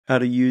How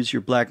to use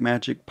your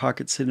Blackmagic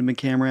Pocket Cinema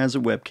camera as a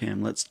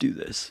webcam. Let's do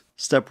this.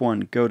 Step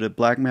 1. Go to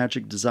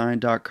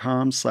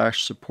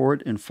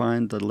blackmagicdesign.com/support and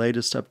find the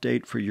latest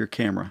update for your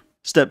camera.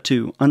 Step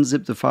 2.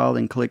 Unzip the file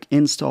and click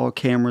Install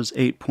Cameras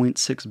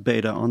 8.6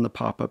 Beta on the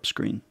pop-up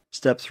screen.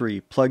 Step 3.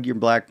 Plug your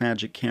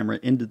Blackmagic camera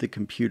into the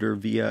computer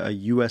via a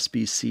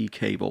USB-C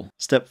cable.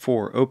 Step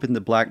 4. Open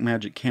the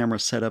Blackmagic Camera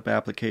Setup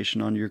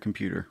application on your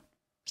computer.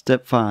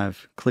 Step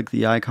 5. Click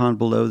the icon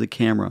below the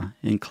camera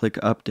and click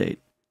Update.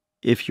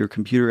 If your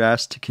computer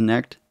asks to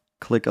connect,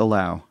 click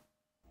Allow.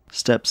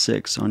 Step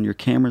 6. On your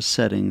camera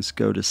settings,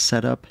 go to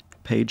Setup,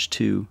 Page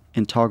 2,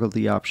 and toggle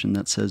the option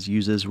that says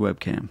Use as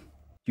Webcam.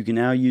 You can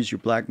now use your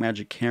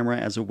Blackmagic camera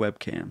as a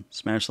webcam.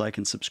 Smash like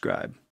and subscribe.